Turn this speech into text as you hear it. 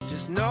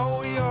Just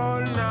know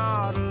you're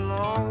not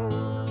alone,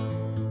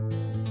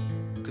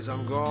 'cause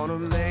I'm gonna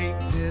make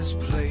this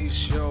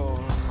place your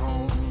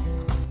home.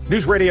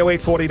 News Radio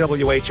 840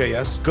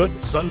 WHAS. Good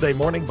Sunday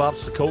morning. Bob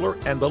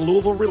Sokoler and the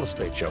Louisville Real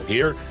Estate Show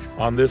here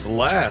on this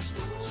last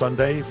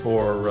Sunday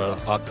for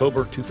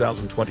October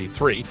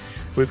 2023.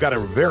 We've got a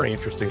very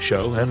interesting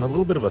show and a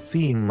little bit of a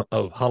theme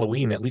of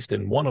Halloween, at least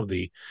in one of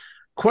the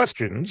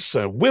questions.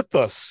 With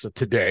us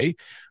today,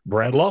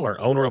 Brad Lawler,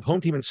 owner of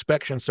Home Team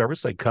Inspection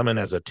Service. They come in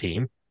as a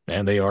team,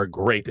 and they are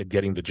great at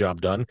getting the job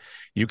done.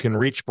 You can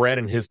reach Brad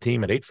and his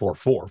team at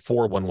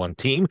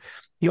 844-411-TEAM.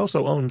 He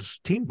also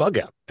owns Team Bug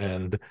Out,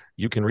 and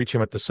you can reach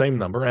him at the same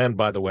number. And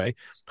by the way,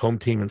 Home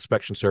Team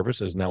Inspection Service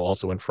is now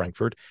also in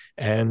Frankfort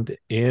and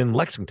in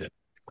Lexington.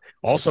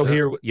 Also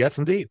here, yes,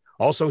 indeed.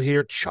 Also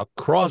here, Chuck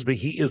Crosby.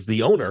 He is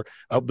the owner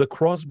of the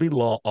Crosby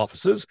Law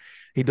Offices.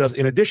 He does,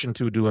 in addition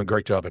to doing a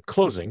great job at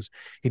closings,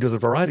 he does a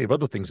variety of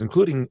other things,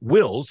 including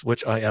wills,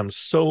 which I am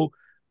so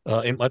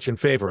much in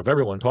favor of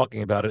everyone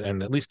talking about it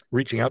and at least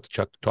reaching out to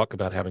Chuck to talk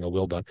about having a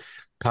will done,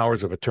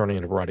 powers of attorney,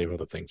 and a variety of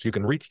other things. You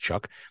can reach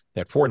Chuck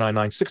at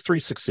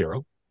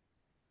 499-6360.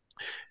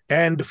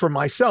 And for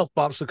myself,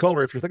 Bob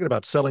Sokoler, if you're thinking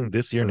about selling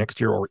this year, next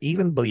year, or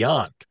even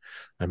beyond,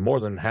 I'm more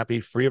than happy,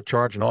 free of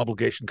charge and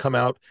obligation, come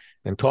out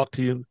and talk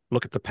to you,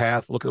 look at the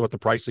path, look at what the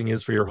pricing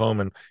is for your home,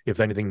 and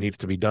if anything needs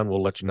to be done,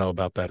 we'll let you know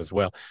about that as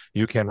well.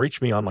 You can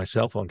reach me on my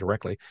cell phone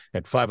directly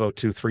at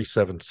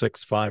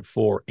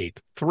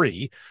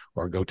 502-376-5483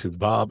 or go to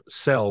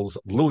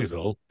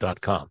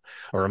bobsellslouisville.com.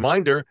 A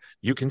reminder,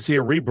 you can see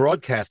a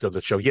rebroadcast of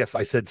the show. Yes,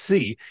 I said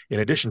see. In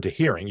addition to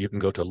hearing, you can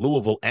go to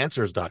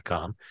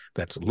LouisvilleAnswers.com.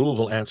 That's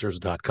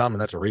LouisvilleAnswers.com, and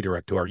that's a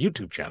redirect to our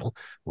YouTube channel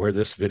where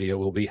this video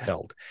will be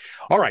held.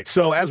 All right,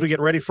 so as we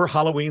get ready for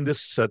Halloween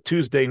this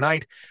Tuesday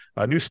night,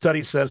 a new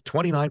study says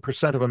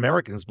 29% of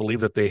Americans believe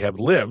that they have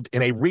lived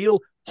in a real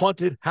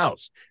haunted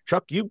house.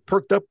 Chuck, you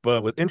perked up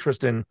with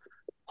interest in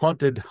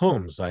haunted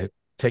homes. I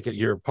take it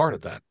you're part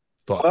of that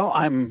thought. Well,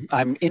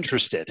 I'm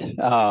interested.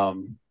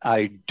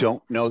 I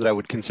don't know that I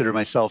would consider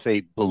myself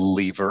a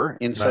believer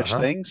in such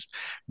things,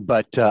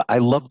 but I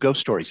love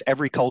ghost stories.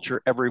 Every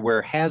culture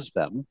everywhere has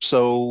them.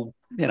 So,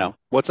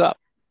 what's up?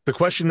 The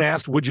question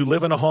asked, would you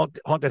live in a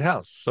haunted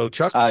house? So,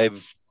 Chuck?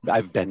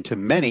 I've been to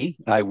many.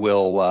 I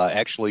will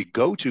actually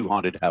go to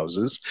haunted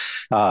houses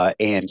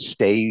and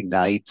stay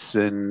nights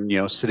and,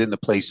 sit in the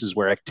places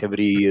where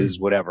activity is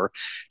whatever,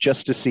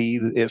 just to see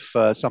if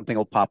something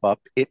will pop up.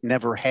 It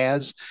never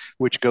has,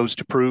 which goes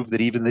to prove that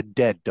even the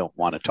dead don't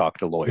want to talk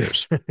to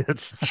lawyers.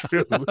 It's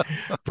true.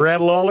 Brad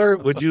Lawler,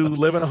 would you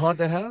live in a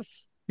haunted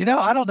house?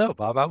 I don't know,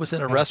 Bob. I was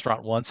in a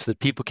restaurant once that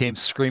people came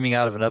screaming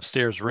out of an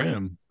upstairs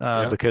room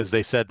because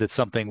they said that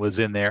something was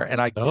in there.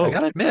 And I got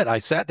to admit, I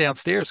sat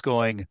downstairs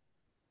going,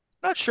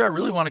 not sure I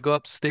really want to go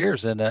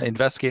upstairs and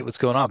investigate what's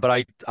going on,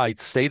 but I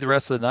stayed the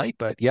rest of the night.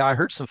 But yeah, I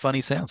heard some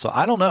funny sounds. So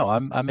I don't know.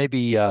 I may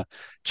be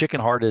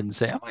chicken-hearted and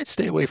say I might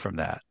stay away from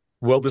that.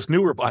 Well, this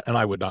new report, and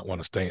I would not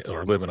want to stay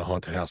or live in a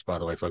haunted house, by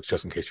the way, folks,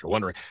 just in case you're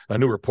wondering. A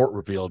new report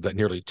revealed that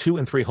nearly 2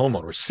 in 3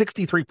 homeowners,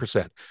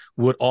 63%,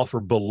 would offer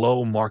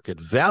below market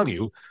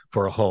value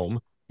for a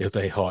home if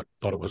they thought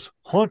it was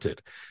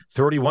haunted.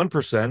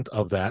 31%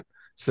 of that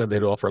said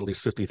they'd offer at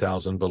least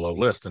 $50,000 below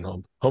list. And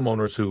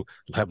homeowners who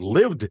have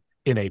lived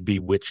in a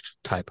bewitched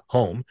type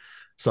home,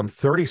 some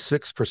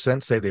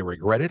 36% say they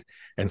regret it,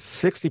 and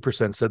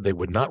 60% said they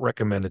would not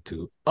recommend it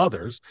to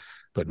others.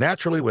 But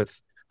naturally, with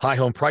high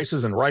home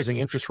prices and rising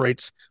interest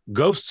rates,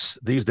 ghosts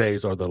these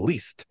days are the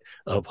least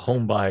of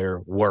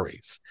homebuyer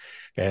worries.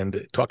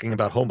 And talking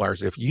about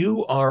homebuyers, if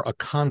you are a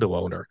condo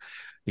owner,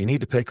 you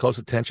need to pay close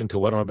attention to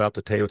what I'm about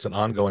to tell you. It's an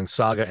ongoing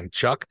saga. And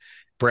Chuck,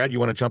 Brad, you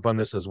want to jump on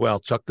this as well.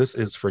 Chuck, this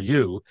is for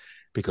you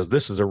because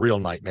this is a real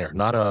nightmare,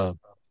 not a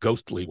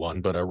ghostly one,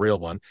 but a real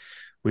one.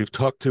 We've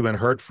talked to and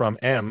heard from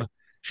M.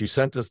 She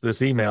sent us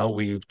this email.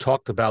 We've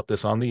talked about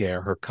this on the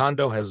air. Her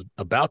condo has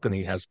a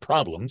balcony, has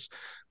problems.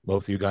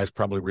 Both of you guys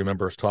probably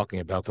remember us talking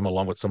about them,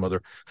 along with some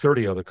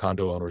 30 other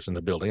condo owners in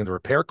the building. And the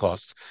repair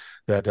costs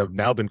that have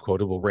now been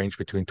quoted will range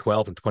between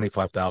 $12,000 and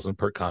 $25,000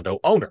 per condo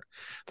owner.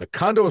 The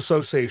condo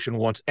association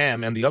wants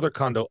M and the other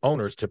condo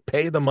owners to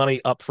pay the money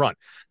up front.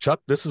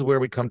 Chuck, this is where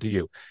we come to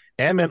you.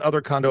 M and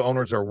other condo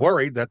owners are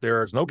worried that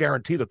there is no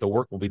guarantee that the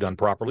work will be done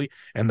properly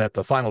and that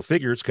the final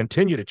figures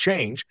continue to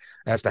change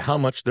as to how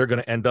much they're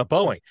going to end up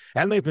owing.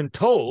 And they've been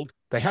told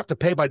they have to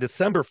pay by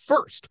December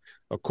 1st,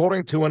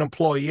 according to an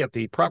employee at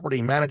the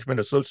Property Management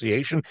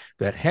Association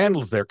that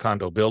handles their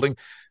condo building.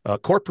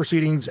 Court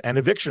proceedings and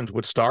evictions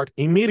would start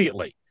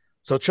immediately.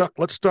 So, Chuck,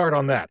 let's start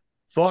on that.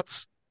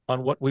 Thoughts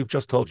on what we've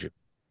just told you?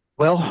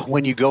 Well,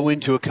 when you go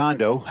into a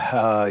condo,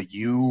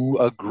 you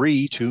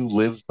agree to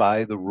live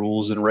by the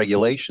rules and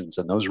regulations.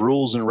 And those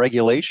rules and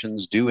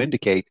regulations do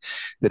indicate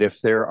that if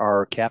there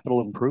are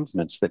capital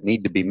improvements that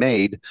need to be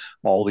made,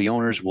 all the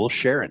owners will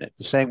share in it.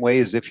 The same way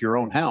as if your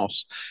own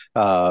house,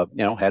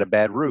 had a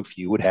bad roof,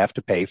 you would have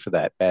to pay for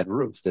that bad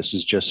roof. This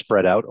is just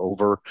spread out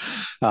over,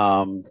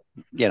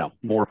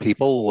 more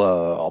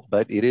people,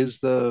 but it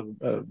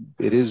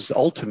is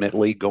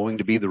ultimately going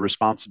to be the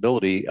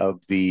responsibility of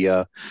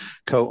the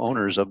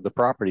co-owners of the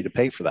property to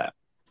pay for that.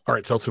 All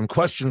right, so some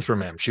questions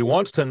from Em. She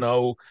wants to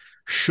know,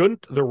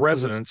 shouldn't the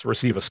residents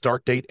receive a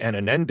start date and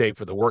an end date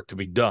for the work to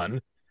be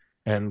done,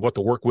 and what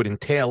the work would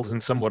entail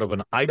in somewhat of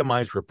an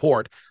itemized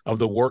report of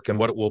the work and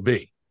what it will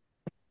be?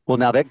 Well,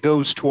 now that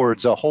goes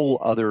towards a whole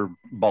other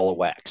ball of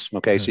wax.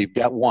 Okay, so you've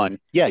got one,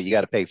 yeah, you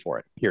got to pay for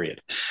it,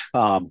 period.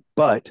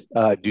 But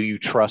do you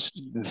trust?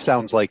 It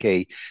sounds like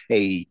a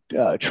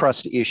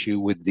trust issue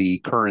with the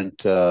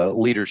current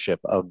leadership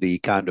of the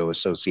condo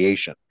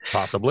association.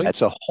 Possibly.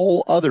 That's a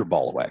whole other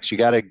ball of wax. You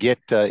got to get,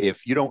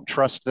 if you don't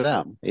trust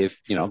them, if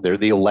they're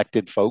the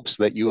elected folks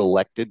that you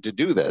elected to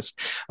do this,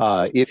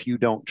 if you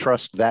don't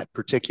trust that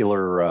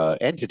particular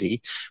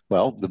entity,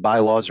 well, the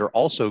bylaws are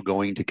also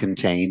going to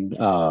contain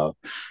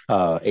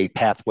a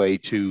pathway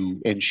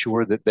to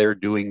ensure that they're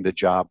doing the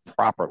job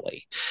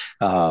properly.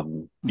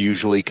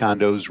 Usually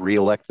condos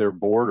reelect their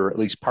board, or at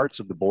least parts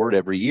of the board,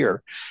 every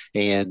year.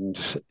 And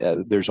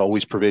there's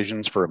always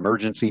provisions for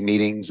emergency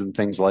meetings and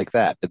things like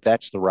that. But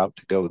that's the route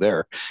to go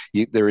there.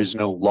 There is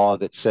no law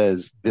that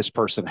says this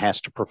person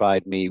has to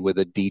provide me with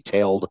a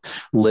detailed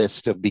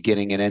list of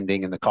beginning and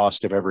ending and the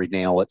cost of every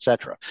nail, et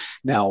cetera.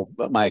 Now,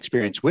 my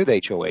experience with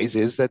HOAs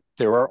is that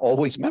there are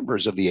always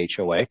members of the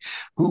HOA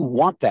who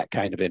want that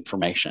kind of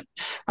information.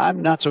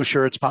 I'm not so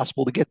sure it's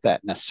possible to get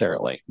that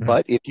necessarily. Mm-hmm.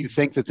 But if you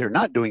think that they're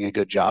not doing a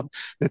good job,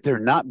 that they're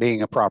not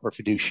being a proper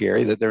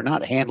fiduciary, that they're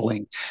not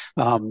handling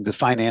the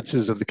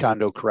finances of the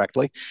condo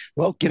correctly,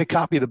 well, get a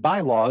copy of the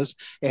bylaws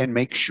and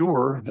make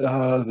sure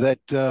that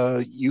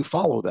you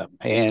follow them.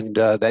 And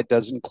that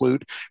does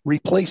include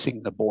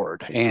replacing the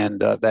board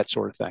and that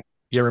sort of thing.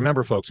 Yeah,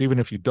 remember, folks, even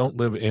if you don't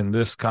live in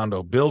this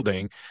condo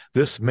building,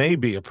 this may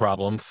be a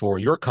problem for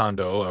your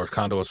condo or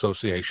condo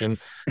association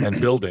and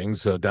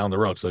buildings down the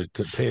road. So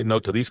to pay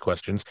note to these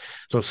questions.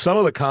 So some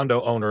of the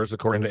condo owners,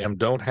 according to Em,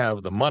 don't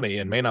have the money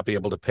and may not be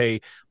able to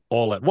pay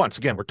all at once.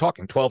 Again, we're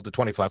talking $12,000 to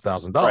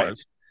 $25,000. Right.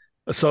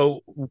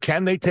 So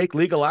can they take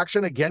legal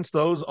action against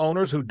those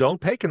owners who don't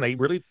pay? Can they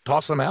really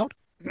toss them out?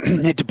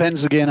 It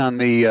depends again on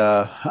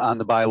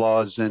the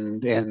bylaws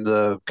and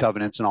the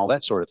covenants and all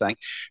that sort of thing.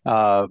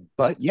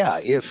 But yeah,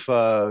 if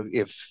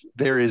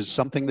there is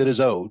something that is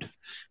owed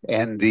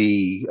and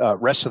the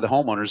rest of the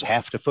homeowners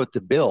have to foot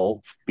the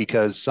bill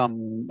because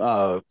some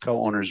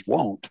co-owners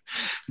won't,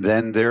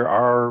 then there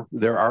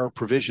are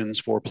provisions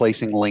for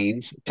placing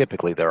liens.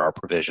 Typically, there are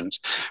provisions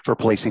for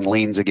placing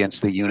liens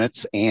against the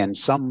units, and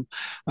some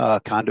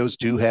condos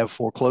do have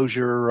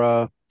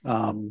foreclosure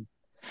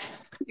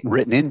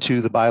written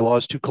into the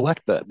bylaws to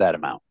collect that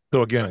amount.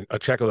 So again, a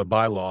check of the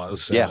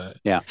bylaws. Yeah.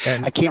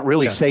 And I can't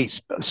really say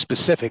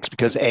specifics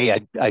because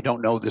I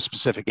don't know the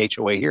specific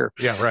HOA here.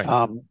 Yeah,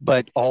 right.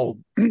 But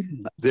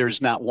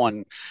there's not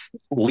one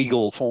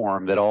legal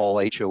form that all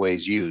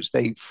HOAs use.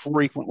 They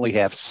frequently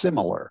have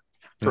similar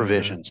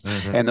provisions,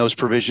 and those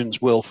provisions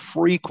will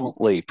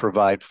frequently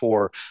provide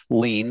for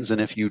liens,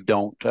 and if you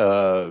don't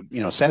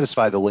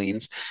satisfy the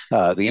liens,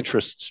 the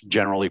interest's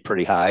generally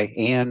pretty high,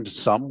 and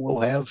some will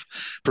have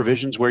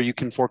provisions where you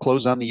can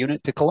foreclose on the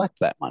unit to collect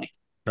that money.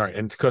 All right,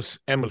 and because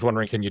Em was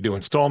wondering, can you do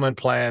installment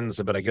plans?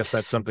 But I guess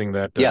that's something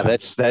that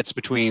that's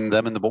between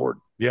them and the board.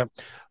 Yeah.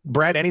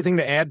 Brad, anything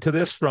to add to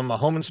this from a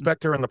home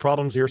inspector and the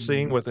problems you're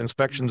seeing with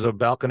inspections of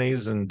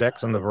balconies and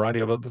decks and the variety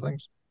of other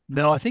things?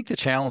 No, I think the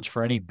challenge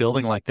for any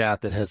building like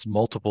that has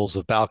multiples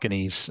of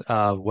balconies,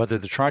 whether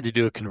they're trying to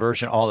do a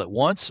conversion all at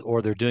once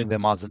or they're doing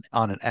them on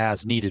an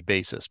as-needed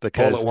basis.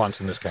 Because all at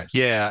once in this case.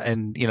 Yeah,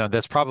 and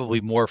that's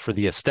probably more for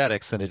the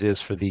aesthetics than it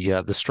is for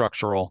the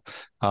structural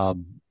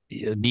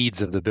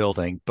needs of the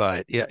building.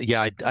 But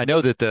I know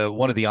that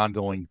one of the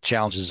ongoing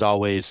challenges is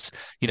always,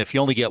 if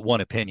you only get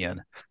one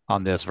opinion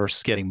on this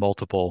versus getting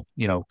multiple,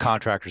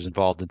 contractors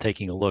involved and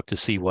taking a look to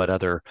see what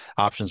other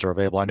options are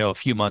available. I know a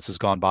few months has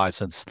gone by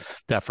since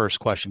that first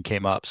question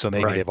came up, so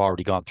maybe they've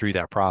already gone through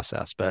that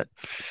process. But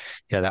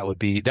yeah, that would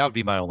be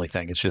my only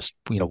thing. It's just,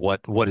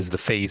 what is the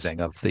phasing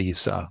of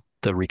these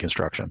the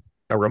reconstruction?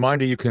 A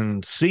reminder, you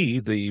can see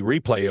the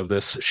replay of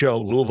this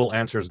show,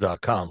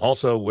 LouisvilleAnswers.com.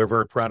 Also, we're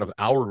very proud of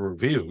our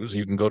reviews.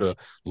 You can go to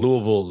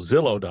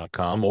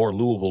LouisvilleZillow.com or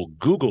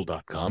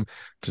LouisvilleGoogle.com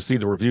to see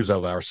the reviews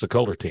of our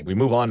Sokoler team. We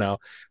move on now.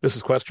 This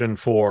is a question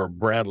for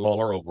Brad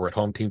Lawler over at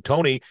Home Team.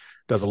 Tony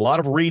does a lot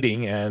of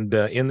reading, and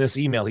in this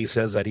email, he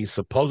says that he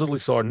supposedly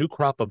saw a new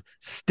crop of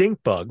stink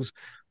bugs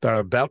that are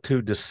about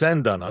to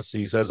descend on us.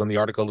 He says on the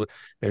article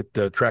it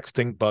tracks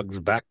stink bugs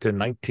back to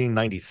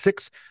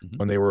 1996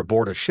 when they were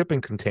aboard a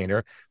shipping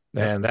container,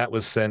 and that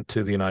was sent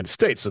to the United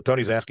States. So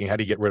Tony's asking, how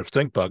do you get rid of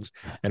stink bugs?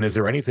 And is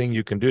there anything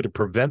you can do to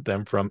prevent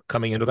them from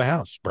coming into the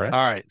house, Brad?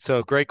 All right.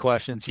 So great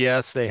questions.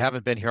 Yes, they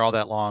haven't been here all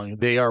that long.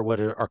 They are what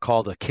are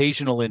called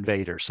occasional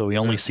invaders. So we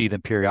only see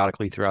them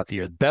periodically throughout the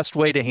year. The best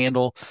way to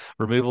handle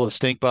removal of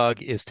stink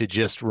bug is to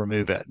just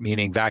remove it,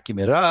 meaning vacuum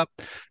it up,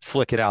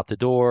 flick it out the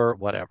door,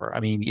 whatever.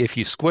 I mean, if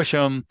you squish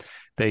them,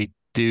 they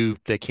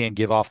can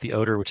give off the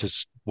odor, which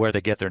is where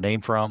they get their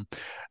name from.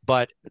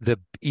 But the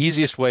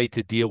easiest way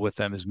to deal with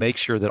them is make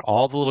sure that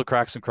all the little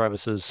cracks and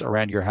crevices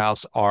around your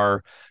house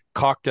are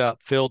caulked up,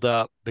 filled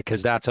up,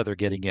 because that's how they're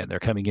getting in. They're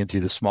coming in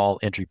through the small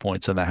entry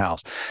points in the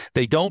house.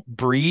 They don't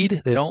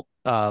breed. They don't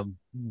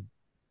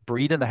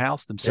breed in the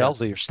house themselves.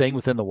 They are staying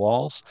within the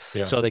walls.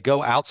 So they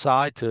go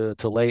outside to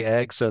lay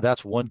eggs. So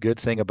that's one good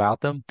thing about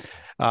them.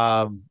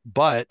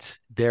 But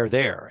they're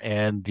there,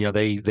 and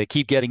they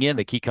keep getting in.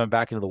 They keep coming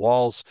back into the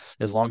walls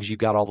as long as you've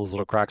got all those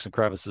little cracks and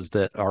crevices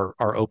that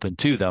are open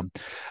to them.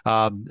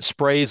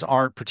 Sprays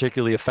aren't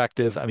particularly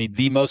effective. I mean,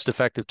 the most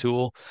effective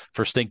tool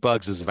for stink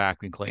bugs is a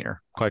vacuum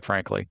cleaner, quite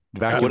frankly.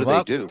 What do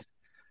they do?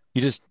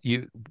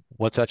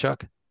 What's that,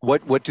 Chuck?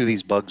 What do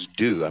these bugs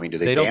do? I mean, do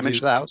they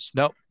damage the house?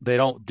 No, they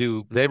don't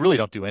do. They really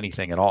don't do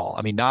anything at all.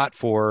 I mean, not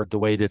for the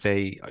way that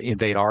they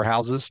invade our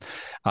houses.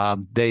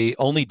 They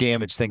only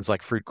damage things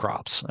like fruit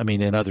crops. I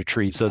mean, and other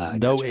trees. So there's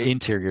no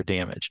interior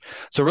damage.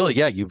 So really,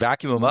 you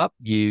vacuum them up.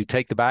 You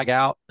take the bag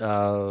out.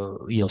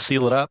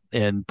 Seal it up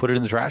and put it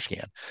in the trash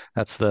can.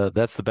 That's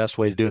the best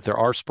way to do it. There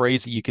are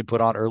sprays that you can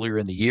put on earlier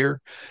in the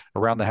year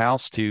around the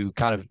house to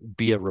kind of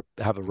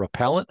have a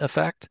repellent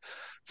effect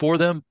for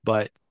them,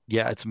 but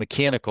it's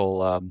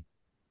mechanical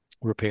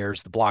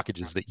repairs, the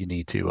blockages that you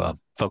need to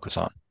focus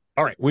on.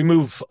 All right, we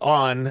move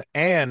on.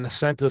 Anne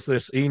sent us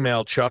this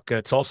email, Chuck.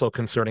 It's also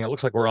concerning. It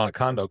looks like we're on a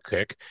condo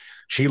kick.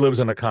 She lives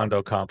in a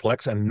condo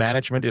complex, and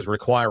management is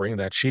requiring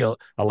that she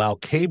allow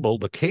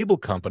the cable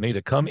company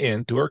to come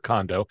into her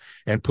condo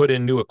and put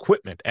in new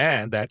equipment,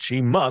 and that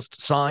she must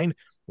sign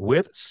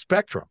with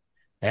Spectrum.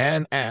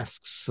 And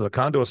asks the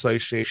condo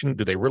association,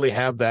 do they really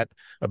have that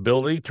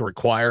ability to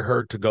require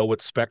her to go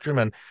with Spectrum?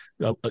 And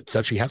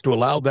does she have to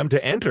allow them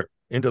to enter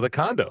into the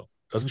condo?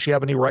 Doesn't she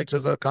have any rights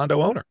as a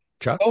condo owner?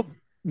 Chuck? Oh,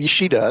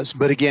 she does.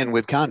 But again,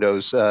 with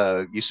condos,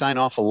 you sign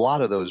off a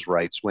lot of those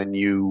rights when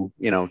you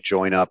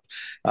join up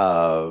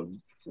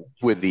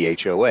with the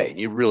HOA.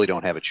 You really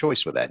don't have a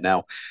choice with that.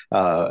 Now,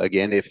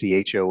 again, if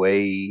the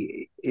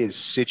HOA is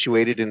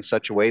situated in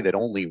such a way that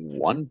only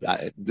one,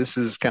 this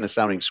is kind of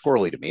sounding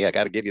squirrely to me, I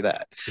got to give you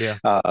that,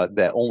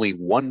 that only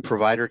one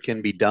provider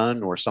can be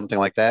done or something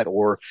like that,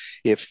 or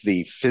if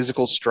the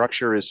physical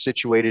structure is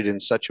situated in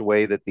such a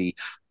way that the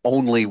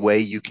only way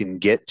you can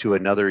get to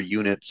another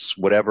unit's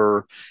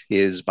whatever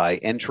is by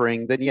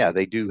entering, then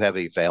they do have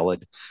a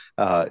valid,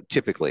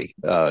 typically,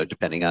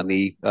 depending on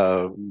the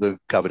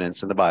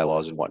covenants and the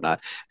bylaws and whatnot,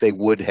 they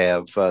would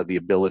have the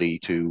ability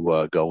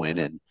to go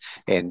in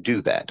and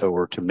do that,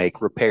 or to make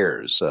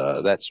repairs,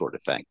 that sort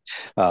of thing,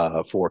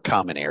 for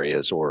common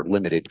areas or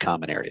limited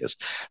common areas.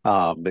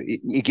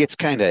 It gets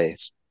kind of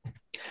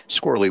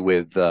squirrely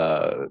with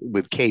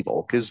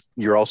cable, because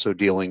you're also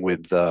dealing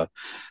with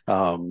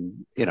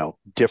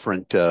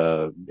different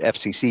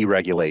FCC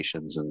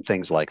regulations and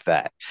things like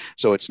that.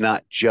 So it's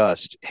not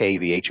just, hey,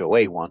 the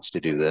HOA wants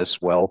to do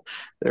this. Well,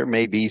 there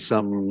may be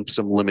some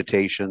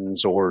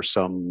limitations or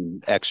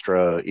some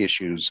extra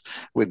issues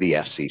with the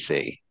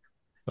FCC.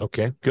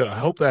 Okay, good. I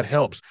hope that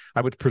helps.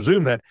 I would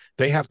presume that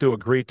they have to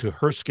agree to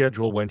her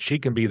schedule when she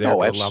can be there.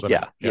 They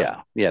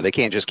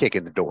can't just kick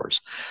in the doors.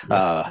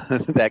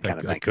 That kind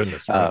of thing.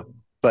 Goodness.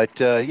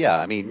 But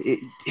I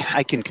mean,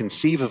 I can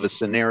conceive of a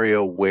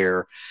scenario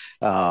where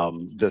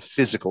the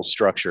physical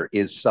structure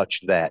is such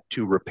that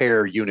to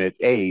repair Unit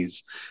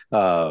A's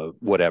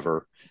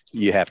whatever,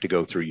 you have to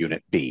go through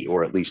Unit B,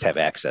 or at least have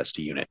access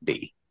to Unit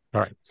B.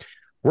 All right.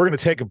 We're going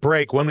to take a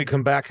break. When we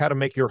come back, how to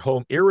make your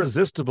home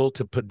irresistible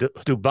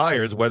to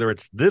buyers, whether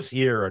it's this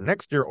year or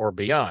next year or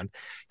beyond.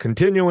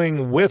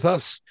 Continuing with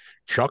us,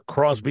 Chuck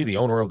Crosby, the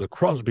owner of the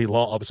Crosby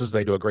Law Offices.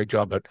 They do a great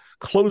job at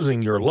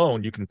closing your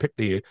loan. You can pick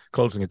the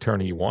closing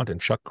attorney you want, and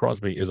Chuck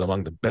Crosby is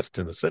among the best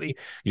in the city.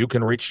 You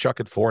can reach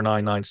Chuck at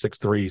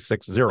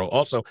 499-6360.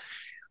 Also,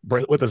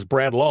 with us,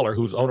 Brad Lawler,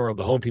 who's owner of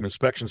the Home Team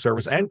Inspection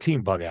Service and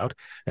Team Bug Out,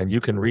 and you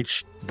can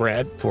reach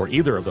Brad for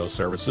either of those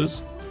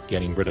services,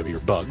 getting rid of your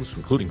bugs,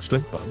 including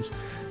stink bugs,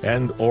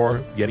 and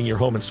or getting your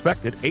home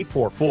inspected,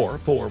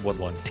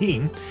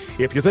 844-411-TEAM.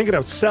 If you're thinking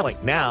of selling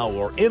now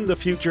or in the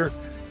future,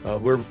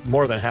 we're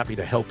more than happy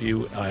to help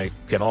you. I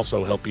can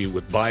also help you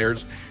with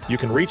buyers. You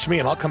can reach me,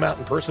 and I'll come out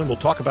in person. We'll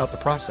talk about the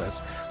process.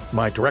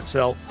 My direct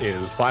cell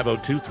is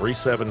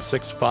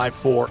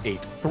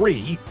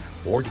 502-376-5483,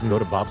 or you can go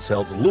to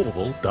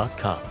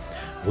bobsellslouisville.com.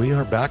 We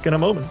are back in a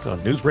moment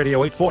on News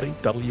Radio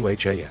 840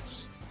 WHAS.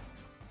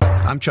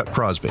 I'm Chuck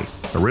Crosby,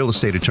 a real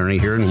estate attorney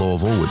here in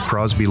Louisville with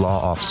Crosby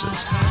Law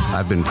Offices.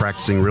 I've been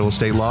practicing real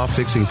estate law,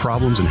 fixing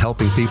problems, and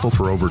helping people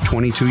for over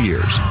 22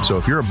 years. So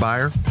if you're a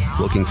buyer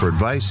looking for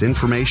advice,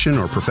 information,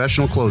 or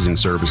professional closing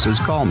services,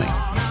 call me.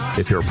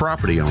 If you're a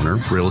property owner,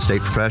 real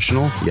estate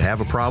professional, you have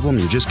a problem,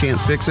 you just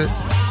can't fix it,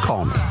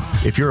 call me.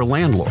 If you're a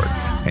landlord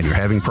and you're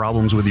having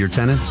problems with your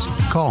tenants,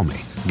 call me.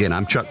 Again,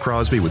 I'm Chuck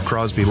Crosby with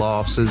Crosby Law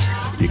Offices.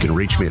 You can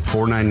reach me at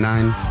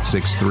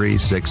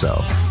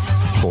 499-6360.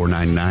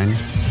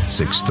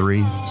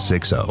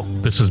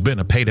 499-6360. This has been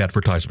a paid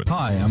advertisement.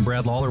 Hi, I'm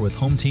Brad Lawler with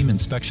Home Team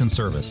Inspection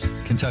Service,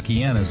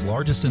 Kentuckiana's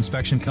largest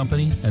inspection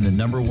company and the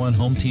 #1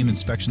 home team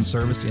inspection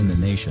service in the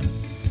nation.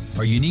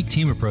 Our unique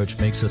team approach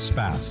makes us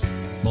fast.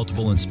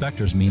 Multiple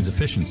inspectors means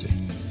efficiency.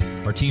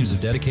 Our teams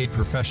of dedicated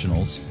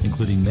professionals,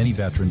 including many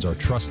veterans, are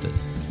trusted.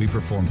 We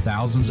perform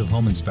thousands of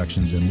home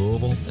inspections in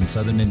Louisville and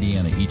Southern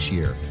Indiana each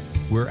year.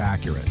 We're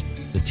accurate.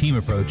 The team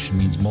approach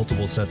means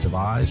multiple sets of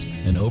eyes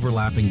and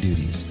overlapping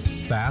duties.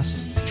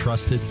 Fast,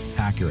 trusted,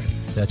 accurate.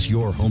 That's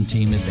your home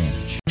team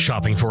advantage.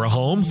 Shopping for a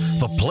home?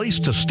 The place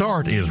to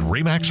start is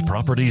RE/MAX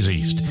Properties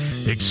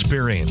East.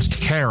 Experienced,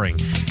 caring,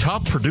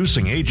 top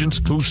producing agents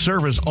who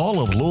service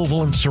all of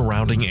Louisville and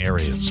surrounding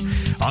areas.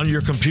 On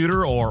your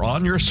computer or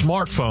on your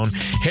smartphone,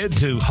 head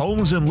to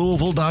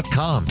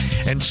homesinlouisville.com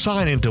and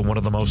sign into one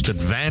of the most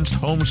advanced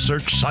home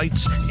search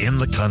sites in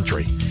the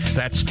country.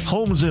 That's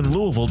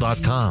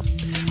homesinlouisville.com.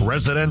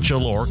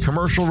 Residential or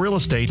commercial real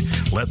estate,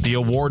 let the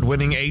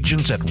award-winning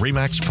agents at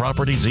RE/MAX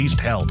Properties East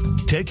help.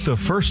 Take the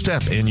first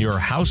step in your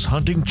house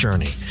hunting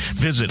journey.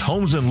 Visit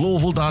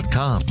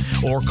homesinlouisville.com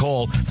or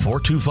call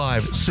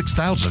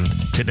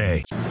 425-6000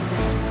 today.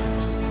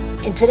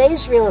 In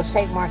today's real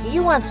estate market,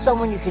 you want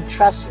someone you can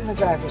trust in the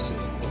driver's seat.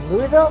 In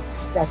Louisville,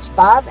 that's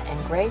Bob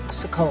and Greg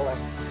Sokoler.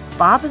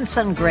 Bob and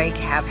Son Greg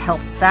have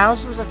helped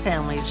thousands of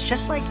families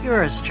just like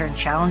yours turn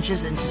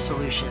challenges into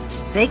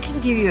solutions. They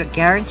can give you a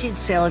guaranteed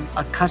sale,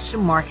 a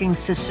custom marketing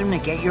system to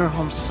get your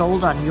home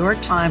sold on your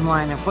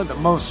timeline and for the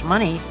most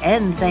money,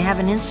 and they have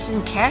an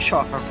instant cash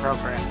offer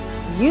program.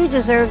 You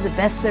deserve the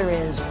best there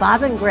is.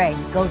 Bob and Greg,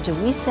 go to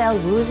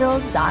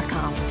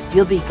WeSellLouisville.com.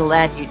 You'll be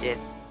glad you did.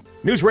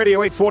 News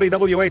Radio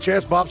 840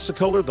 WHS, Bob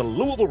Sokoler, the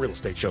Louisville Real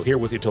Estate Show, here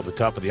with you till the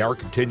top of the hour.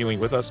 Continuing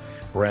with us,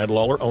 Brad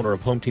Lawler, owner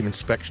of Home Team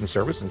Inspection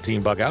Service and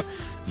Team Bug Out.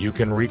 You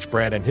can reach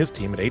Brad and his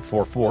team at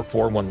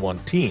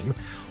 844-411-TEAM.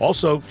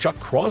 Also, Chuck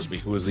Crosby,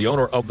 who is the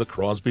owner of the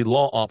Crosby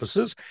Law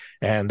Offices.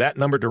 And that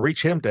number to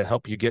reach him to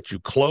help you get you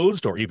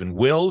closed or even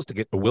wills, to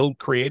get a will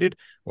created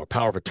or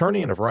power of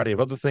attorney and a variety of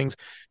other things,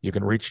 you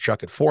can reach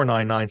Chuck at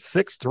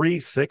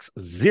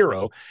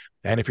 499-6360.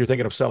 And if you're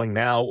thinking of selling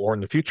now or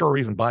in the future or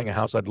even buying a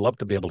house, I'd love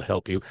to be able to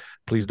help you.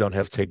 Please don't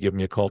hesitate. Give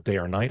me a call day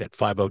or night at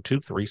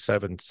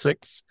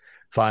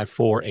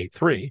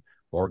 502-376-5483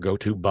 or go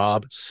to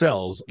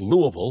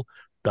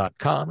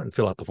bobsellslouisville.com and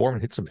fill out the form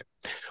and hit submit.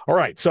 All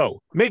right.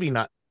 So maybe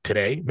not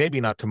today, maybe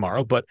not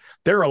tomorrow, but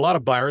there are a lot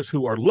of buyers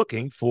who are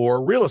looking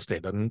for real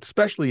estate, and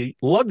especially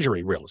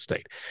luxury real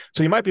estate.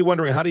 So you might be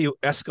wondering, how do you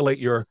escalate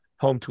your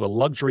home to a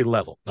luxury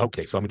level?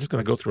 Okay, so I'm just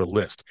going to go through a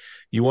list.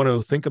 You want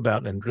to think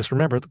about, and just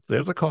remember,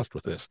 there's a cost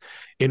with this.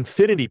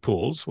 Infinity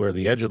pools, where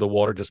the edge of the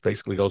water just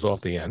basically goes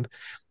off the end,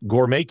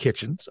 gourmet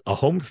kitchens, a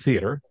home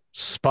theater,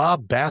 spa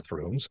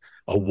bathrooms,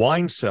 a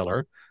wine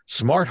cellar,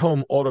 smart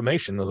home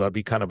automation, that'll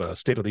be kind of a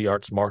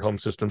state-of-the-art smart home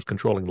systems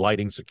controlling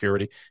lighting,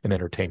 security, and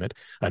entertainment,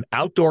 an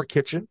outdoor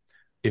kitchen.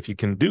 If you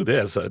can do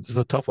this, this is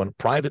a tough one,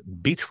 private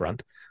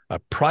beachfront, a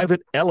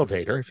private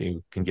elevator, if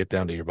you can get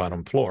down to your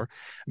bottom floor,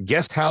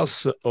 guest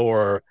house,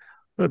 or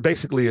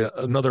basically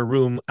another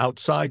room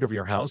outside of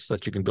your house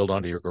that you can build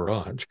onto your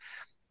garage.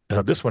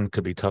 This one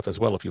could be tough as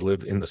well if you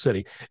live in the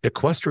city.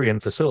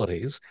 Equestrian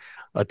facilities,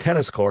 a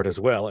tennis court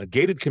as well. A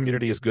gated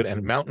community is good,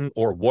 and mountain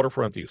or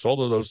waterfront views.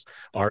 All of those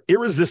are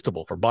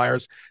irresistible for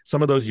buyers.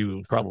 Some of those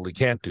you probably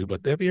can't do, but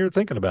if you're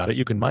thinking about it,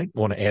 you might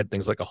want to add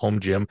things like a home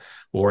gym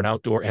or an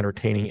outdoor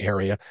entertaining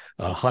area,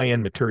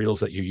 high-end materials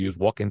that you use,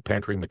 walk-in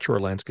pantry, mature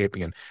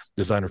landscaping, and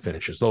designer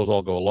finishes. Those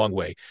all go a long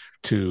way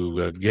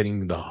to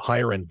getting the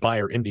higher-end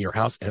buyer into your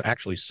house and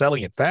actually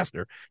selling it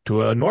faster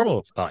to a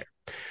normal buyer.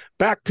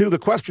 Back to the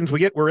questions we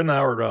get. We're in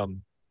our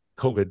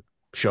COVID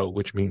show,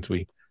 which means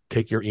we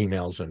take your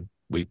emails and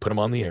we put them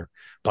on the air.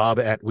 Bob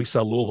at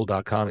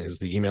WeSellLouisville.com is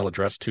the email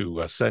address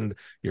to send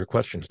your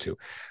questions to.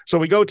 So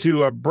we go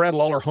to Brad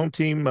Lawler, Home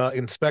Team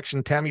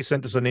Inspection. Tammy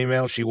sent us an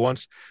email. She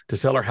wants to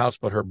sell her house,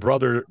 but her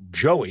brother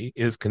Joey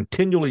is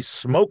continually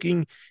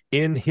smoking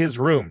in his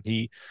room.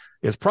 He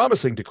is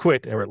promising to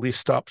quit or at least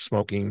stop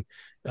smoking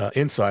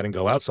inside and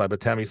go outside, but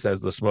Tammy says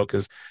the smoke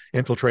has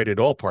infiltrated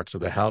all parts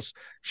of the house.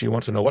 She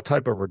wants to know what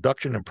type of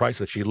reduction in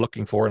price is she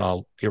looking for, and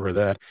I'll give her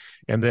that.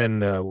 And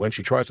then when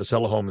she tries to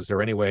sell a home, is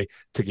there any way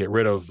to get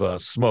rid of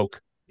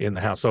smoke in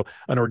the house? So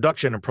a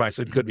reduction in price,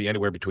 it could be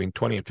anywhere between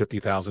 $20,000 and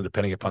 $50,000,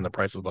 depending upon the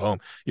price of the home.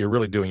 You're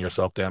really doing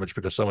yourself damage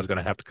because someone's going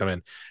to have to come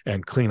in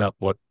and clean up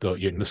what,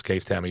 in this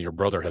case, Tammy, your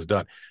brother has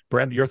done.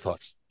 Brandon, your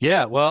thoughts?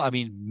 Yeah, well, I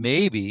mean,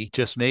 maybe,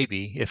 just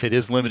maybe, if it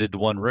is limited to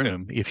one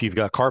room, if you've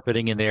got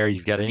carpeting in there,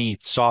 you've got any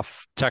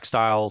soft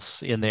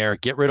textiles in there,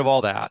 get rid of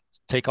all that,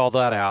 take all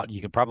that out. You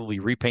can probably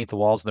repaint the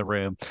walls in the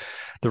room.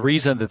 The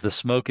reason that the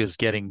smoke is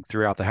getting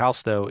throughout the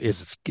house, though,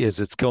 is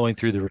it's going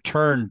through the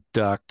return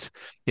duct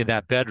in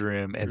that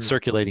bedroom and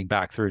circulating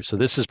back through. So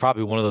this is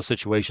probably one of those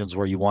situations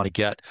where you want to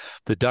get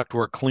the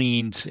ductwork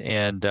cleaned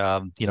and,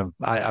 I'm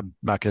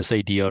not going to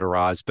say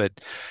deodorized,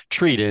 but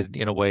treated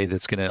in a way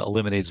that's going to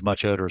eliminate as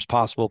much odor as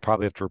possible. We'll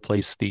probably have to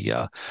replace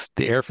the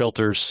air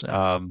filters,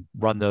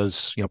 run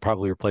those,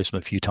 probably replace them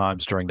a few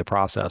times during the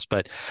process.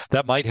 But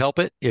that might help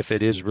it if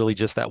it is really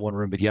just that one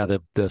room. But yeah,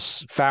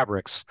 the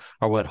fabrics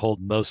are what hold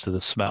most of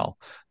the smell.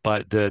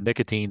 But the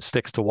nicotine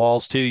sticks to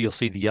walls too. You'll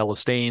see the yellow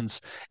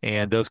stains,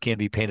 and those can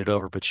be painted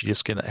over. But you're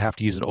just gonna have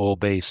to use an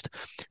oil-based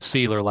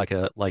sealer, like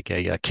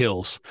a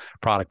Kills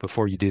product,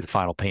 before you do the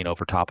final paint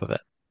over top of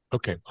it.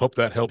 Okay, hope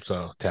that helps,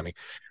 Tammy.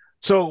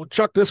 So,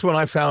 Chuck, this one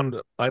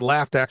I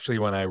laughed actually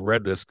when I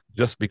read this,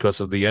 just because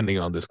of the ending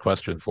on this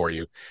question for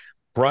you.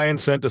 Brian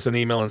sent us an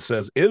email and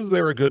says, is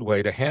there a good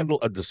way to handle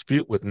a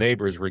dispute with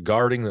neighbors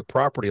regarding the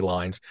property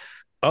lines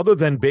other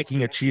than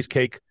baking a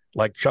cheesecake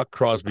like Chuck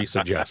Crosby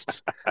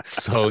suggests?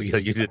 So, yeah,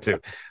 you did too.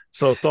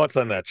 So, thoughts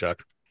on that,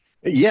 Chuck?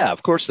 Yeah,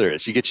 of course there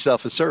is. You get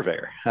yourself a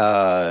surveyor,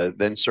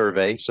 then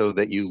survey so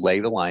that you lay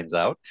the lines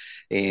out,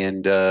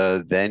 and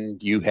then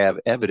you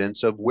have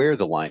evidence of where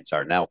the lines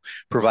are. Now,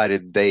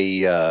 provided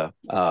they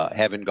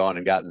haven't gone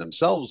and gotten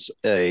themselves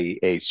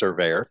a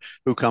surveyor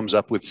who comes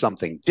up with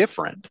something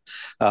different,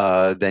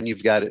 then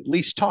you've got at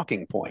least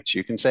talking points.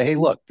 You can say, hey,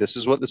 look, this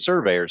is what the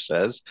surveyor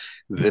says.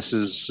 This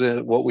is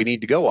what we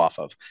need to go off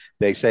of.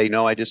 They say,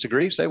 no, I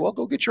disagree. You say, well,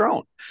 go get your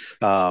own.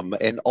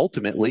 And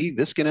ultimately,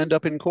 this can end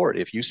up in court.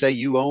 If you say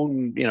you own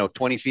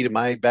 20 feet of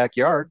my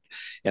backyard,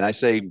 and I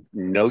say,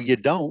 no, you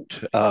don't,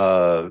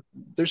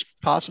 there's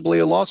possibly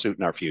a lawsuit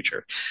in our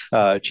future.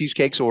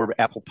 Cheesecakes or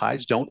apple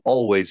pies don't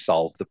always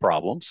solve the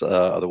problems.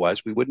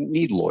 Otherwise, we wouldn't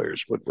need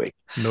lawyers, would we?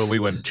 No, we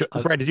wouldn't.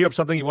 Brad, did you have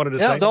something you wanted to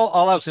say? No,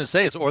 all I was going to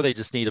say is, or they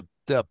just need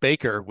a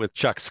baker with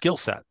Chuck's skill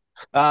set.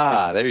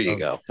 There you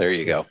go. There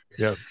you go.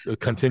 Yeah,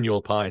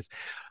 continual pies.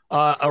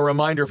 A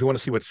reminder, if you want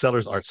to see what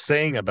sellers are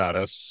saying about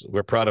us,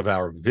 we're proud of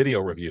our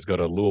video reviews. Go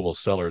to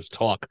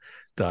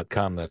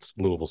LouisvilleSellersTalk.com. That's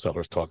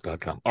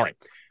LouisvilleSellersTalk.com. All right.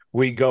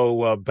 We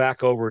go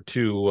back over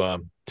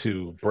to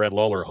Brad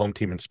Lawler, Home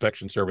Team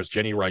Inspection Service.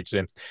 Jenny writes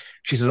in.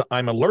 She says,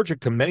 I'm allergic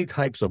to many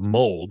types of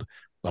mold.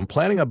 I'm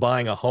planning on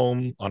buying a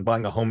home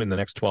in the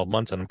next 12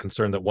 months, and I'm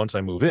concerned that once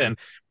I move in,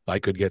 I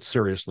could get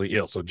seriously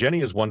ill. So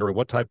Jenny is wondering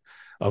what type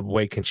of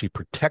way can she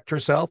protect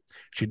herself.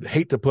 She'd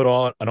hate to put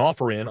an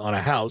offer in on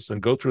a house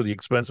and go through the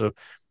expense of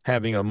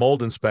having a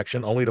mold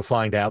inspection only to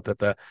find out that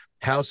the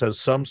house has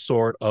some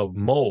sort of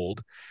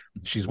mold.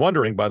 She's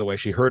wondering, by the way,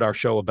 she heard our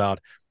show about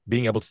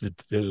being able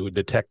to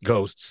detect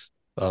ghosts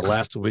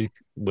last week,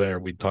 where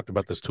we talked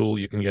about this tool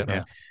you can get.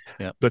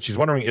 Yeah. But she's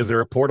wondering, is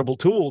there a portable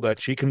tool that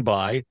she can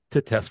buy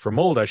to test for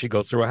mold as she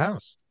goes through a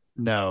house?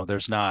 No,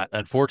 there's not.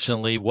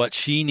 Unfortunately, what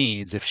she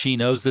needs, if she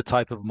knows the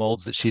type of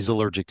molds that she's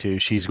allergic to,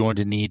 she's going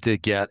to need to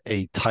get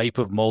a type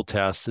of mold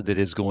test that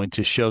is going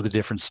to show the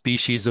different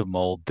species of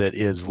mold that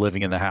is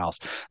living in the house.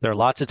 There are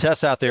lots of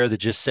tests out there that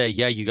just say,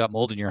 yeah, you got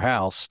mold in your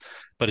house,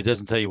 but it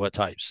doesn't tell you what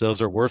types.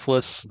 Those are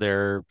worthless.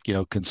 They're,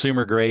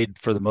 consumer grade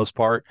for the most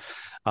part.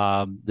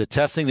 The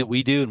testing that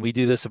we do, and we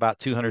do this about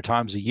 200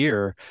 times a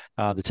year,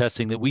 the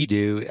testing that we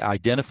do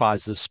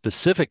identifies the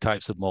specific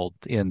types of mold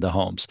in the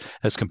homes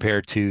as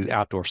compared to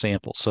outdoor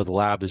samples. So the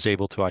lab is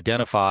able to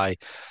identify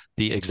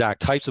the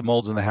exact types of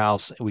molds in the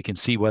house. We can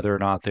see whether or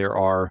not there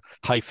are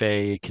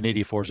hyphae,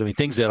 conidiaphores,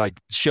 things that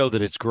show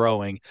that it's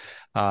growing.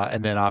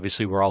 And then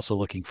obviously we're also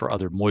looking for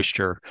other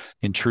moisture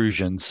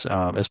intrusions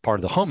as part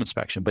of the home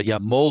inspection. But yeah,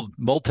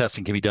 mold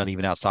testing can be done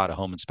even outside of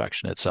home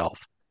inspection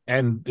itself.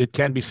 And it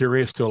can be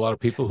serious to a lot of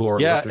people who are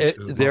allergic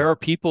to there are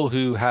people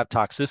who have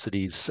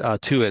toxicities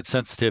to it,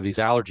 sensitivities,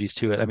 allergies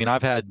to it.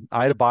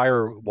 I had a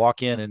buyer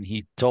walk in and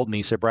he told me,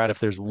 he said, Brad, if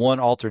there's one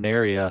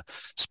Alternaria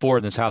spore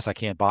in this house, I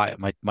can't buy it.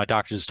 My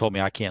doctor just told me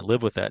I can't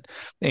live with it.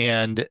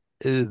 And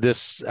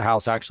this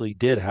house actually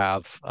did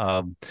have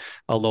a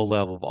low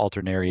level of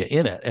Alternaria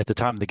in it. At the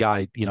time, the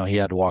guy, he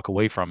had to walk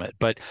away from it,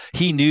 but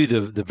he knew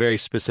the very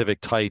specific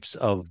types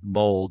of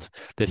mold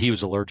that he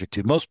was allergic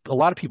to. A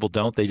lot of people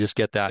don't. They just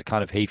get that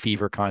kind of hay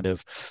fever kind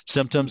of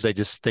symptoms. They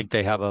just think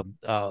they have a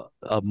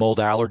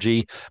mold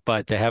allergy,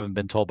 but they haven't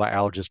been told by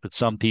allergists. But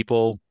some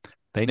people,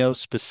 they know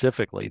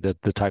specifically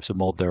the types of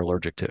mold they're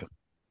allergic to.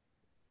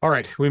 All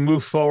right, we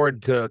move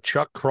forward to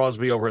Chuck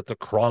Crosby over at the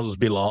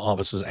Crosby Law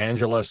Offices.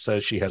 Angela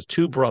says she has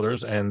two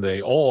brothers, and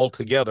they all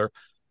together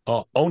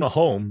own a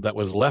home that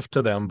was left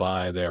to them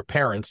by their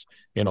parents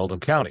in Oldham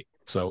County.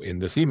 So in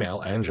this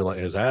email, Angela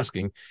is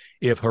asking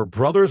if her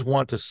brothers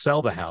want to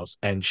sell the house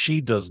and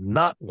she does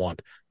not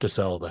want to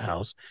sell the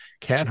house,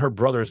 can her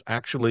brothers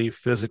actually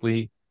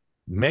physically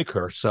make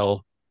her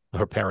sell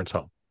her parents'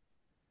 home?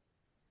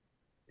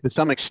 To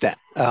some extent,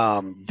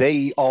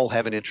 they all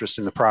have an interest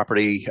in the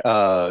property.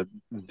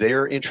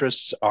 Their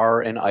interests are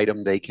an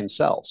item they can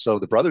sell. So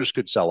the brothers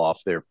could sell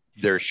off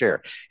their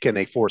share. Can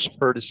they force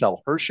her to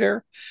sell her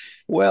share?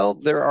 Well,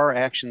 there are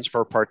actions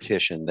for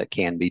partition that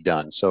can be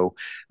done. So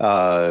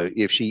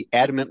if she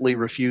adamantly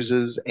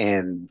refuses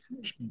and,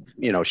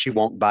 she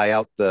won't buy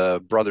out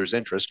the brother's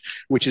interest,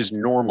 which is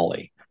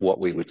normally what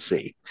we would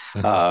see,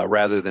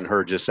 rather than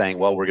her just saying,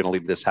 well, we're going to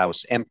leave this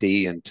house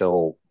empty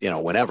until,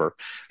 whenever,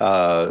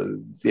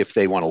 if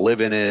they want to live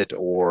in it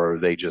or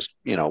they just,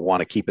 want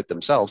to keep it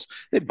themselves,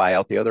 they'd buy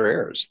out the other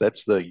heirs.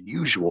 That's the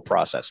usual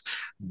process.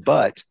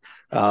 But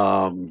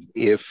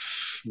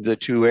If the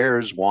two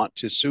heirs want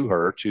to sue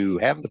her to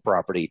have the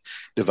property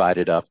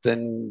divided up,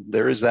 then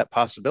there is that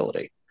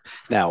possibility.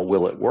 Now,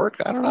 will it work?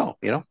 I don't know.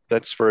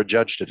 That's for a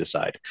judge to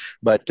decide.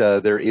 But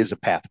there is a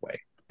pathway.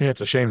 Yeah,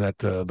 it's a shame that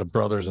the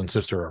brothers and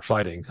sister are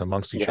fighting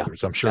amongst each other.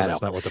 So I'm sure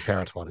that's not what the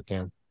parents wanted.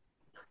 Cam.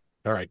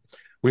 All right.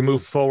 We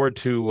move forward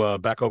to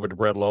back over to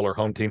Brett Lawler,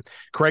 home team.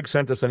 Craig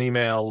sent us an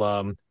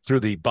email through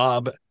the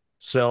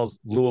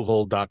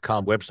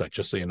bobsellslouisville.com website,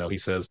 just so you know. He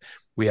says,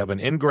 we have an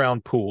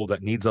in-ground pool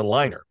that needs a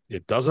liner.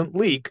 It doesn't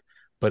leak,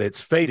 but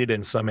it's faded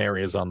in some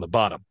areas on the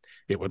bottom.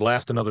 It would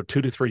last another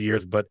 2 to 3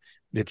 years, but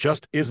it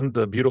just isn't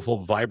the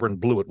beautiful,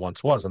 vibrant blue it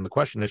once was. And the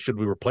question is, should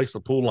we replace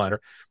the pool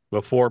liner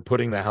before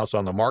putting the house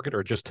on the market,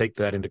 or just take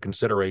that into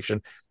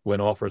consideration when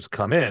offers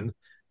come in?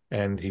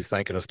 And he's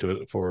thanking us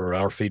for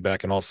our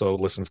feedback, and also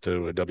listens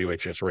to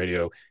WHS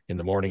radio in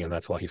the morning, and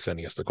that's why he's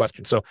sending us the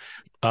question. So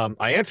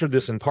I answered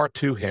this in part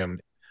to him,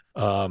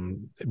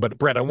 but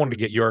Brett, I wanted to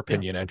get your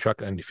opinion, and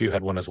Chuck, and if you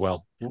had one as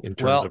well, in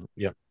terms of,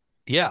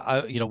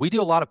 Yeah, we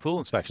do a lot of pool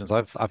inspections.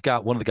 I've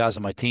got one of the guys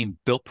on my team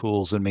built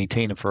pools and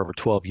maintained them for over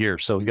 12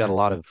 years, so we've got a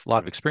lot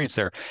of experience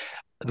there.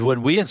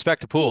 When we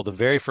inspect a pool, the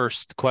very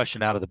first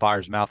question out of the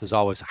buyer's mouth is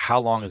always, how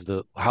long is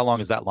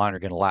that liner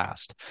going to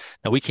last?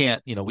 Now we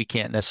can't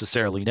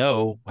necessarily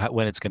know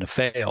when it's going to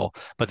fail,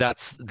 but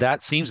that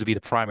seems to be the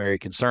primary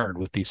concern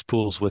with these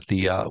pools with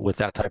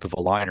that type of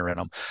a liner in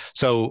them.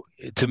 So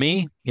to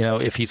me,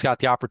 if he's got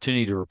the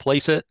opportunity to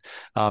replace it,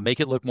 make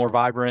it look more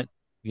vibrant,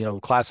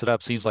 class it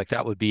up, seems like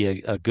that would be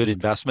a good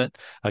investment.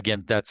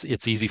 Again,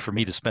 it's easy for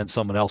me to spend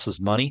someone else's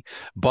money,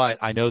 but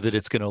I know that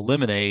it's going to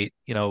eliminate,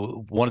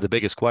 one of the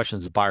biggest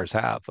questions that buyers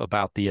have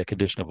about the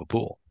condition of a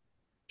pool.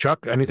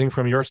 Chuck, anything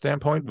from your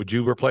standpoint? Would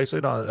you replace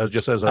it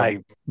just as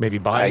maybe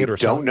buying it or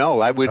something? I don't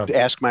know. I would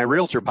ask my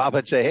realtor, Bob.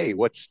 I'd say, hey,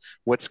 what's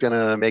going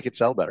to make it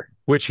sell better?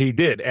 Which he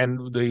did.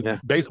 And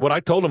what I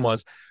told him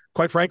was,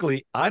 quite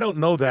frankly, I don't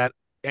know that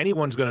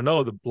anyone's going to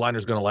know the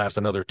liner's going to last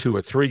another 2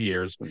 or 3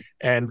 years.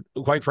 And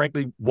quite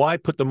frankly, why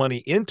put the money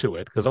into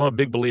it? Because I'm a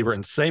big believer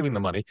in saving the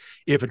money.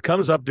 If it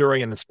comes up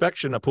during an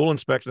inspection, a pool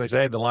inspection, they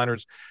say, hey, the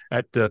liner's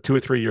at 2 or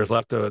 3 years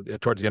left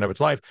towards the end of its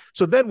life.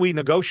 So then we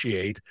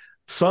negotiate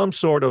some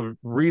sort of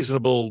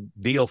reasonable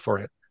deal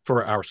for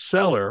our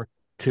seller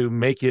to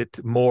make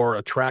it more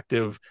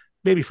attractive,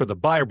 maybe for the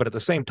buyer, but at the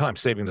same time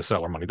saving the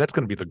seller money. That's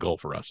going to be the goal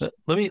for us.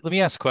 Let me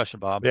ask a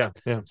question, Bob. Yeah.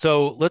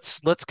 So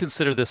let's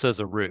consider this as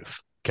a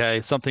roof.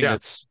 Okay, something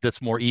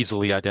that's more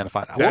easily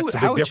identified. That's a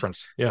big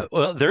difference.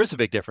 Well, there is a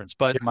big difference,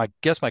 but my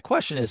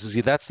question is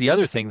that's the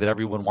other thing that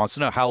everyone wants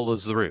to know. How old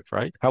is the roof,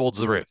 right? How old is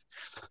the roof?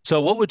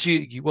 So what would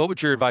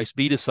your advice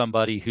be to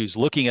somebody who's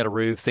looking at a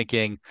roof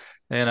thinking,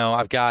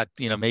 I've got,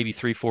 maybe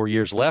 3-4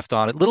 years left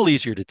on it, a little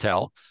easier to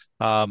tell.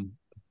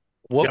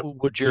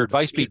 Would your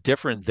advice be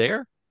different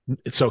there?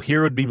 So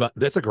here would be,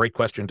 that's a great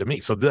question to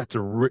me. So that's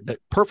a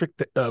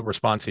perfect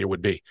response here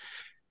would be,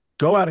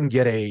 go out and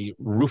get a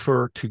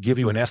roofer to give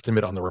you an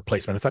estimate on the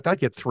replacement. In fact, I'd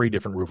get 3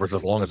 different roofers,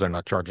 as long as they're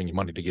not charging you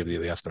money to give you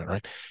the estimate,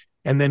 right?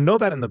 And then know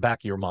that in the back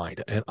of your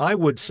mind. And I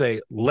would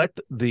say, let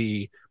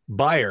the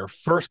buyer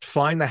first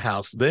find the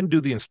house, then do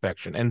the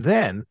inspection, and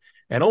then,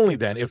 and only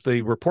then, if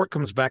the report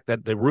comes back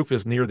that the roof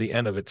is near the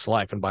end of its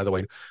life, and by the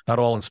way, not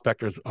all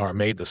inspectors are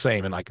made the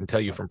same, and I can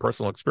tell you from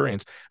personal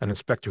experience, an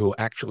inspector who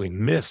actually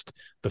missed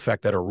the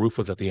fact that a roof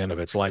was at the end of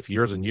its life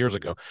years and years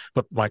ago.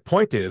 But my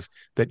point is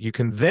that you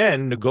can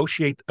then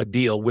negotiate a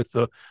deal with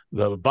the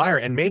buyer,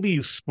 and maybe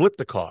you split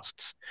the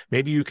costs.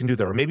 Maybe you can do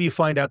that, or maybe you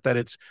find out that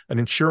it's an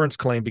insurance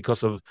claim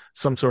because of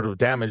some sort of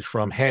damage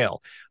from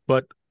hail.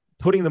 But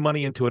putting the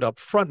money into it up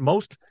front,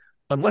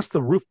 unless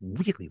the roof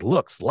really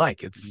looks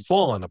like it's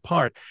fallen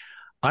apart,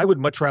 I would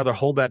much rather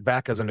hold that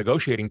back as a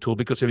negotiating tool,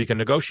 because if you can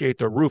negotiate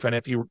the roof, and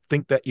if you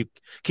think that you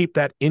keep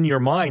that in your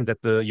mind that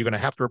you're going to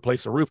have to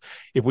replace the roof,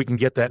 if we can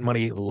get that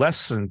money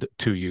lessened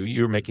to you,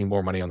 you're making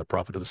more money on the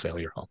profit of the sale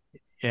of your home.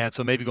 Yeah,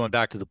 so maybe going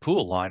back to the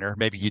pool liner,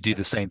 maybe you do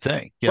the same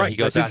thing. Right, he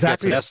goes out and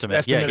gets an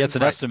estimate. He gets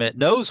an estimate,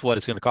 knows what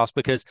it's going to cost,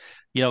 because,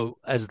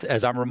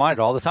 as I'm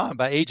reminded all the time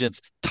by agents,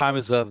 time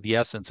is of the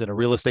essence in a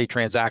real estate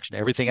transaction.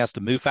 Everything has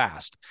to move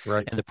fast.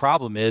 Right. And the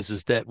problem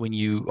is that when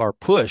you are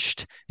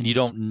pushed and you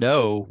don't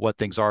know what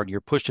things are, and you're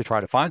pushed to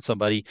try to find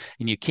somebody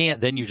and you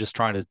can't, then you're just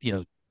trying to,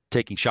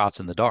 taking shots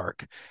in the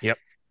dark. Yep.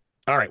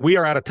 All right, we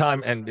are out of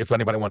time, and if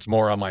anybody wants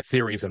more on my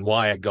theories and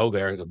why I go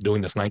there,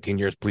 doing this 19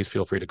 years, please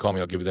feel free to call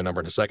me. I'll give you the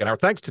number in a second. Our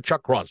thanks to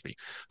Chuck Crosby,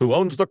 who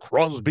owns the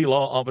Crosby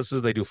Law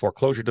Offices. They do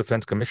foreclosure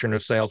defense, commissioner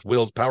sales,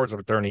 wills, powers of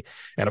attorney,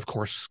 and, of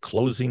course,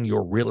 closing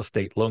your real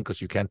estate loan,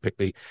 because you can't pick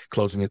the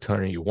closing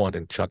attorney you want,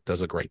 and Chuck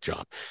does a great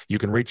job. You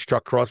can reach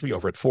Chuck Crosby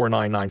over at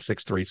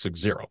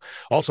 499-6360.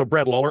 Also,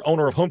 Brett Lawler,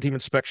 owner of Home Team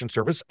Inspection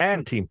Service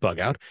and Team Bug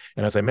Out.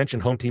 And as I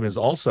mentioned, Home Team is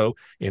also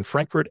in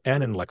Frankfort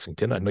and in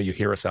Lexington. I know you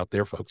hear us out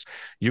there, folks.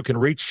 You can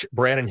reach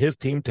Brad and his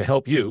team to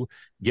help you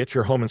get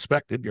your home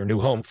inspected, your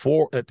new home,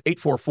 at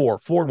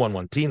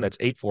 844-411-TEAM. That's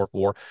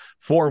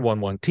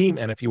 844-411-TEAM.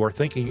 And if you are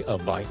thinking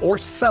of buying or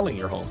selling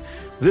your home,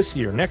 this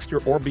year, next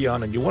year, or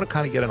beyond, and you want to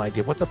kind of get an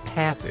idea of what the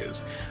path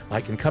is, I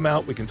can come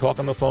out, we can talk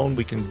on the phone,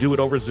 we can do it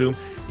over Zoom.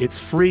 It's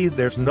free,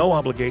 there's no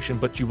obligation,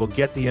 but you will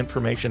get the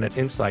information and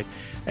insight,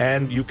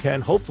 and you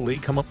can hopefully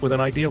come up with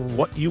an idea of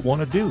what you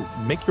want to do.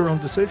 Make your own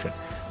decision.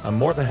 I'm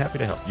more than happy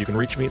to help. You can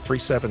reach me at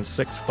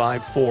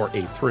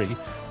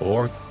 376-5483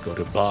 or go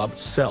to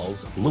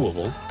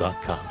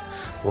bobsellslouisville.com.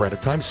 We're out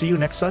of time. See you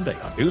next Sunday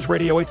on News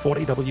Radio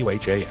 840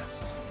 WHAS.